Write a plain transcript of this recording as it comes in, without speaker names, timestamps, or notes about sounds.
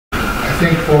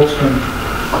think folks can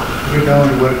get down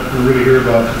to what we're really here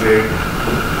about today.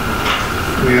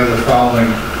 We have the following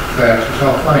facts, which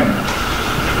I'll find.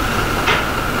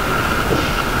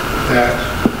 That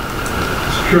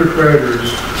secured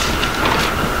creditors,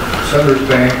 Settlers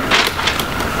Bank,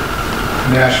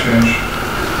 Nashville,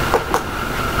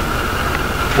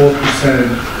 both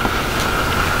consented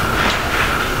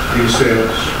these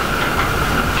sales.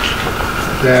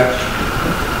 That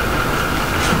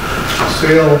the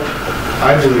sale,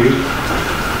 I believe,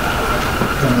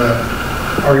 from the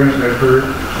arguments I've heard,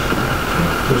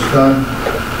 was done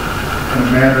in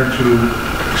a manner to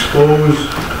expose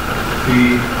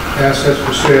the assets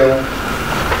for sale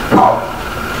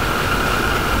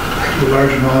to a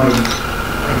large amount of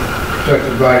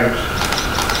protected buyers.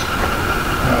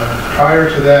 Prior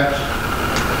to that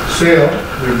sale,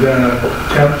 there had been an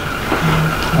attempt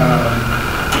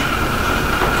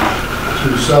to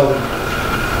sell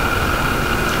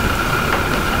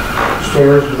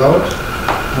stores without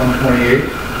 128.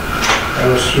 That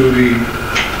was through the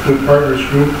Good Partners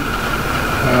Group,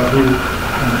 who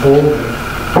I'm told,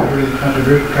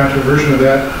 the controversial of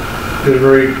that, did a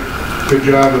very good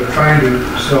job of trying to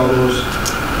sell those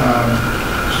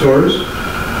stores.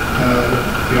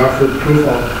 The offer of proof,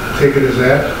 I'll take it as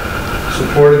that,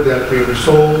 supported that they were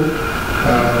sold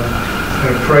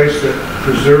at a price that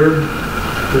preserved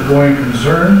the going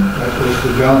concern. That was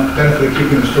the benefit of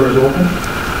keeping the stores open.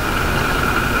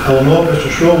 I will note, Mr.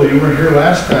 Schroebel, you weren't here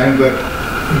last time, but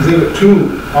Exhibit 2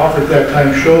 offered at that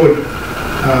time showed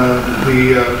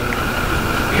the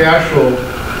cash flow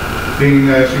being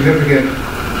a significant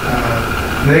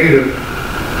negative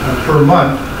per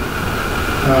month,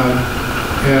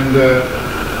 and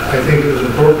I think it was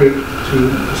appropriate to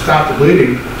stop the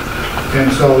bleeding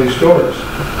and sell these stores.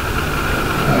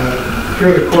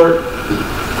 Here the court,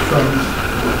 from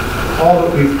all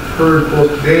that we've heard both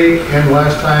today and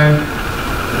last time,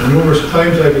 the numerous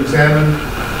claims I've examined,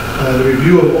 the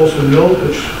review of Olson Mills,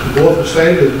 which both have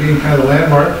cited as being kind of a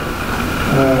landmark,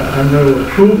 I'm going to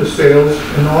approve the sales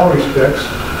in all respects.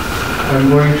 I'm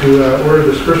going to order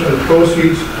disbursement of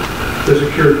proceeds to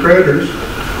secured creditors.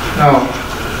 Now,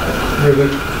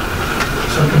 there's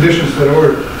some conditions to that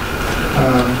order.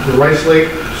 The Rice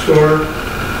Lake store,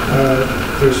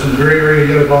 there's some gray area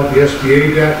yet about the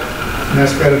SBA debt, and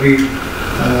that's got to be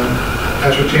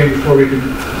ascertained before we can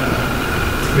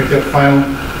make that final,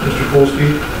 Mr.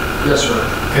 Polsky. Yes, sir.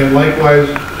 And likewise,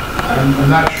 I'm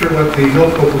not sure what the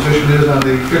Milco position is on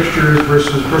the fixtures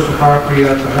versus personal property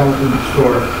at the Hamilton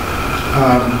store.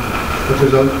 But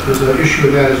there's an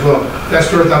issue with that as well. That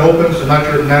store is not open, so I'm not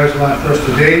sure it matters a lot for us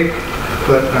today,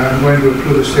 but I'm going to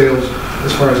approve the sales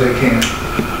as far as I can.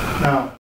 Now,